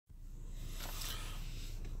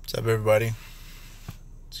What's up, everybody?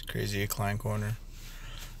 It's Crazy Klein Corner.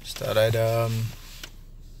 Just thought I'd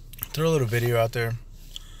throw a little video out there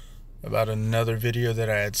about another video that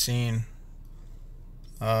I had seen.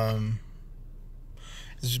 It's,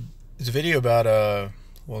 it's a video about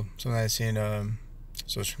something I'd seen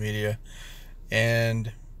social media,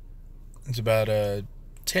 and it's about a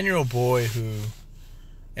 10-year-old boy who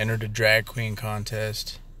entered a drag queen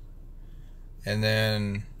contest, and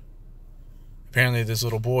then apparently this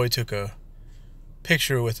little boy took a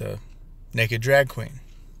picture with a naked drag queen.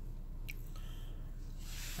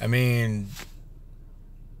 I mean,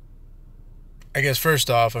 I guess first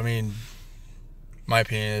off, my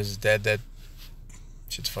opinion is that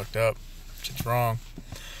shit's fucked up. Shit's wrong.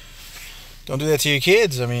 Don't do that to your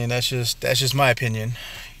kids. That's just my opinion.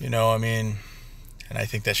 And I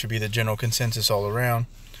think that should be the general consensus all around.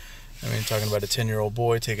 Talking about a 10-year-old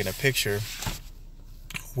boy taking a picture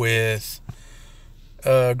with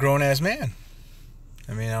a grown-ass man.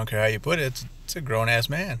 I don't care how you put it. It's a grown-ass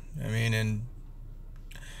man. And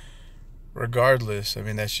regardless,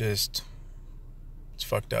 that's just, it's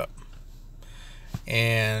fucked up.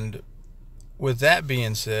 And with that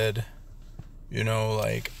being said,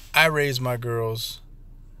 I raise my girls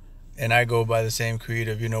and I go by the same creed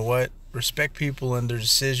of, respect people and their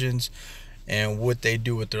decisions and what they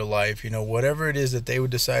do with their life. Whatever it is that they would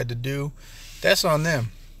decide to do, that's on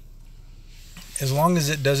them. As long as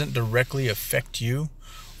it doesn't directly affect you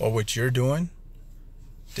or what you're doing,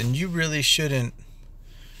 then you really shouldn't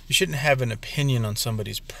have an opinion on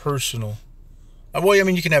somebody's personal.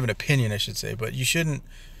 You can have an opinion, I should say, but you shouldn't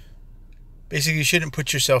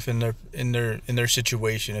put yourself in their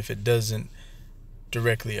situation if it doesn't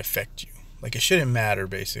directly affect you. It shouldn't matter,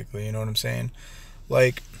 basically. You know what I'm saying?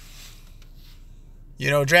 Drag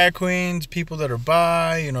queens, people that are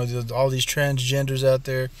bi, all these transgenders out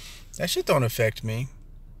there, that shit don't affect me.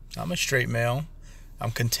 I'm a straight male.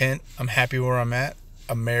 I'm content. I'm happy where I'm at.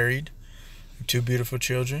 I'm married. I have 2 beautiful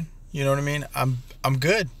children. You know what I mean? I'm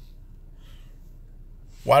good.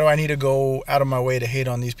 Why do I need to go out of my way to hate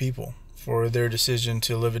on these people for their decision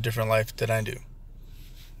to live a different life than I do?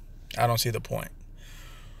 I don't see the point.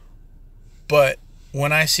 But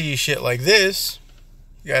when I see shit like this,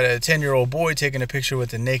 you got a 10-year-old boy taking a picture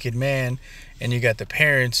with a naked man, and you got the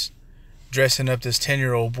parents dressing up this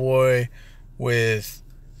 10-year-old boy with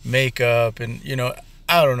makeup, and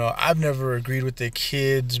I don't know. I've never agreed with the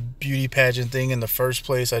kids beauty pageant thing in the first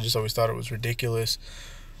place. I just always thought it was ridiculous.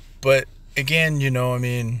 But again,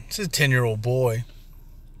 this is a 10-year-old boy.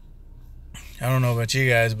 I don't know about you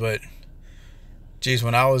guys, but geez,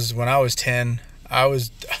 when I was 10, I was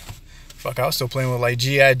still playing with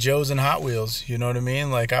G.I. Joes and Hot Wheels. You know what I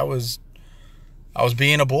mean? I was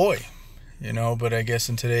being a boy, but I guess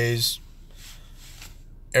in today's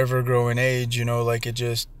ever-growing age, I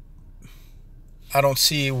don't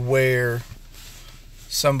see where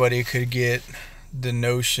somebody could get the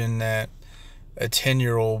notion that a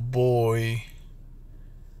 10-year-old boy,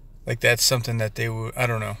 that's something that they would, I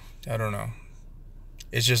don't know.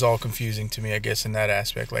 It's just all confusing to me, I guess, in that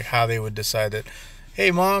aspect, how they would decide that,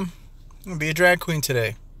 hey, Mom, I'm going to be a drag queen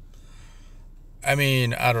today. I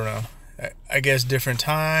don't know. I guess different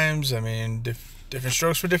times, different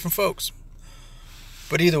strokes for different folks.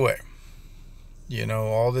 But either way,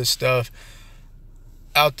 all this stuff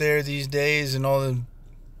out there these days and all the,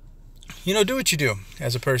 do what you do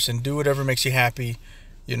as a person. Do whatever makes you happy,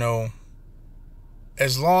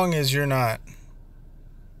 as long as you're not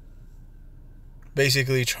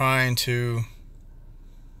basically trying to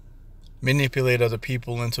manipulate other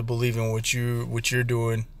people into believing what you're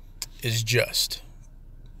doing is just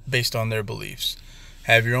based on their beliefs.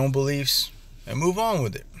 Have your own beliefs and move on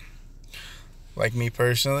with it. Like me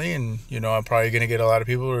personally, and I'm probably gonna get a lot of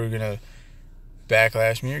people who are gonna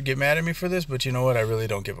backlash me or get mad at me for this, but you know what? I really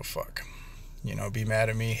don't give a fuck. Be mad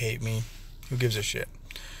at me, hate me, who gives a shit?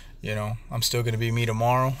 I'm still gonna be me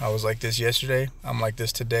tomorrow. I was like this yesterday, I'm like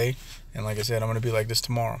this today, and like I said, I'm gonna be like this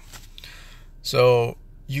tomorrow. So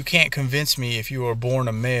you can't convince me, if you were born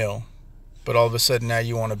a male, but all of a sudden now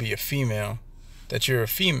you want to be a female, that you're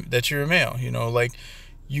a male.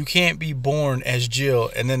 You can't be born as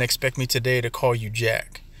Jill and then expect me today to call you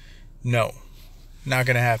Jack. No, not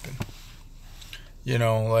gonna happen. You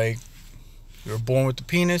were born with the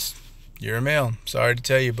penis, you're a male. Sorry to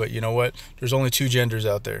tell you, but you know what? There's only 2 genders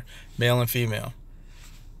out there, male and female.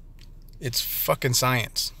 It's fucking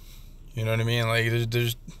science. You know what I mean?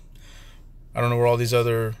 There's I don't know where all these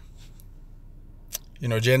other,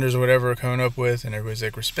 genders or whatever are coming up with, and everybody's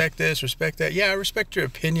like, respect this, respect that. Yeah, I respect your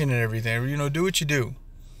opinion and everything. Do what you do.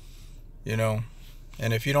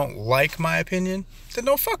 And if you don't like my opinion, then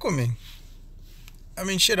don't fuck with me. I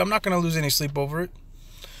mean, shit, I'm not going to lose any sleep over it.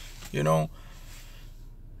 You know,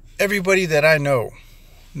 everybody that I know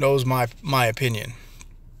knows my opinion.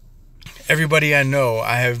 Everybody I know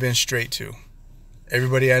I have been straight to.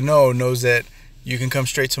 Everybody I know knows that you can come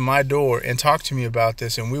straight to my door and talk to me about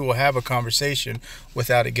this, and we will have a conversation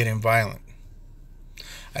without it getting violent.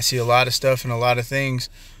 I see a lot of stuff and a lot of things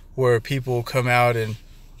where people come out and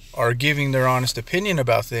are giving their honest opinion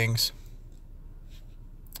about things,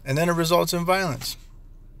 and then it results in violence.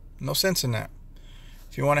 No sense in that.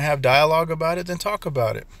 If you want to have dialogue about it, then talk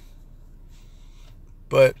about it.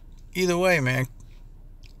 But either way, man,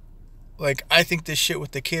 like, I think this shit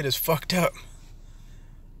with the kid is fucked up.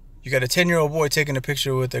 You got a 10-year-old boy taking a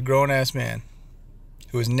picture with a grown-ass man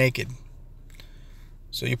who is naked.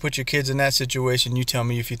 So you put your kids in that situation, you tell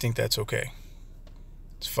me if you think that's okay.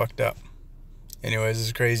 It's fucked up. Anyways, this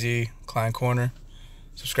is Crazy Klein Corner.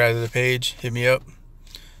 Subscribe to the page. Hit me up.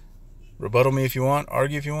 Rebuttal me if you want.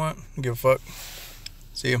 Argue if you want. Don't give a fuck.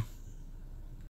 See you.